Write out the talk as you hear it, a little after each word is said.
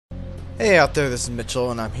Hey out there, this is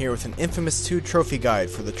Mitchell, and I'm here with an Infamous 2 trophy guide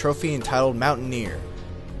for the trophy entitled Mountaineer.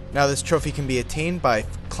 Now this trophy can be attained by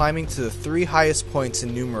climbing to the 3 highest points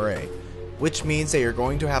in New Marais, which means that you're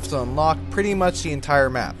going to have to unlock pretty much the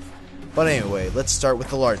entire map. But anyway, let's start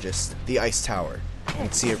with the largest, the Ice Tower. You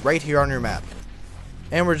can see it right here on your map.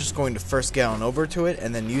 And we're just going to first get on over to it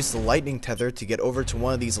and then use the lightning tether to get over to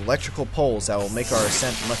one of these electrical poles that will make our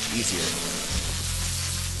ascent much easier.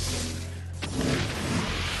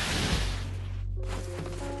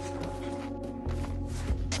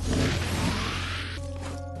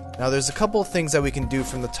 Now there's a couple of things that we can do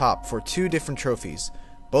from the top for 2 different trophies,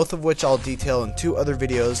 both of which I'll detail in 2 other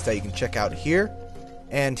videos that you can check out here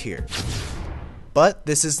and here. But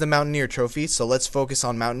this is the Mountaineer Trophy, so let's focus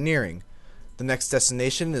on mountaineering. The next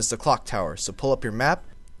destination is the clock tower, so pull up your map,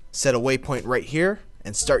 set a waypoint right here,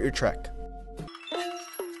 and start your trek.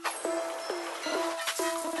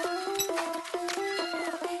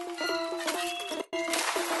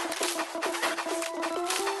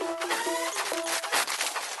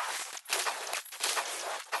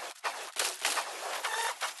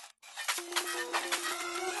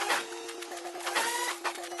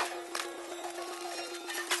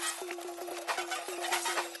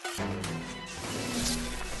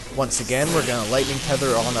 Once again, we're going to lightning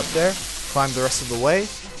tether on up there, climb the rest of the way,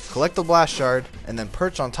 collect the blast shard, and then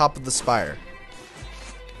perch on top of the spire.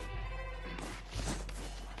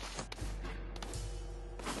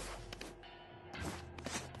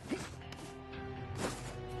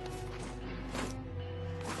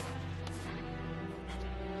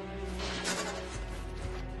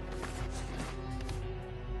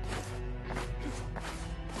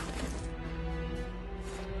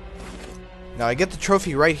 Now I get the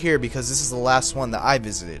trophy right here because this is the last one that I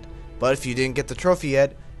visited, but if you didn't get the trophy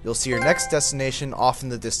yet, you'll see your next destination off in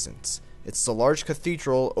the distance. It's the large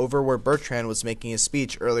cathedral over where Bertrand was making his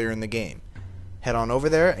speech earlier in the game. Head on over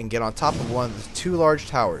there and get on top of one of the 2 large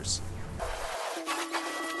towers.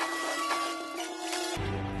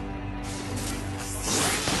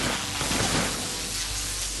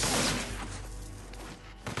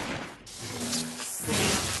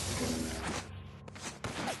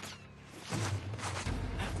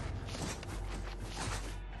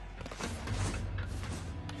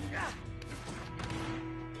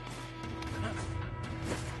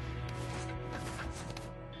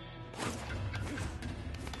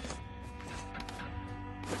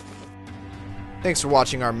 Thanks for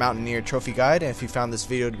watching our Mountaineer Trophy Guide, and if you found this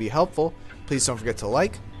video to be helpful, please don't forget to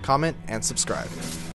like, comment, and subscribe.